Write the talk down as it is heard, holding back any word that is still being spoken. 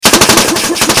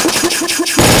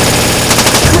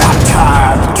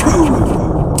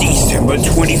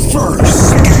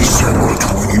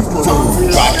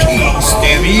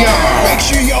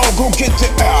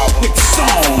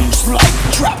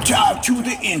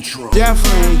intro.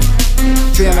 Definitely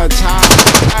been a time.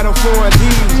 Battle for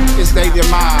these is they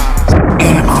demise.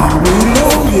 And I'm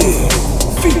reloaded,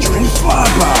 featuring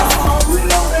Flyby.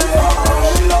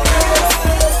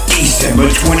 December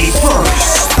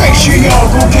 21st. Make sure y'all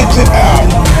go get the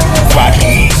album by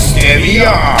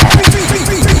Stevian.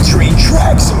 Featuring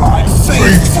tracks like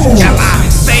Faithful.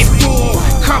 Faithful,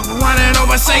 come running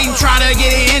over Satan, try to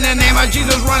get it in the name of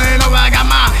Jesus, running over. I got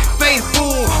my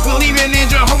faithful, believing in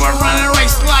Jehovah, running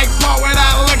race like Paul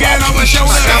without looking over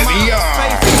shoulder.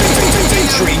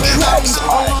 Featuring tracks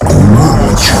like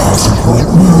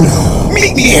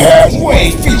Meet Me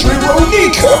Halfway, featuring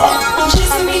Ronika.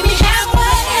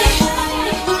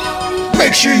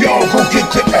 Make sure y'all go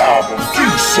get the album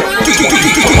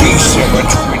December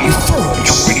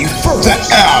 21st. The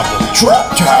album TRAP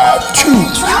TITHE II.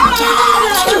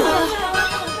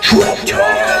 TRAP TITHE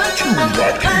II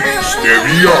by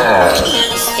Stevian.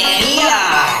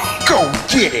 Go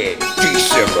get it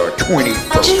December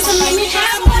 21st.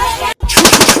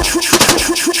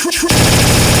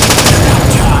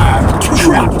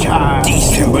 TRAP TITHE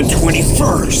December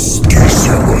 21st.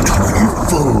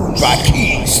 By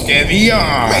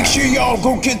Stevian. Make sure y'all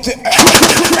go get the album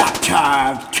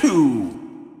TRAP TITHE II.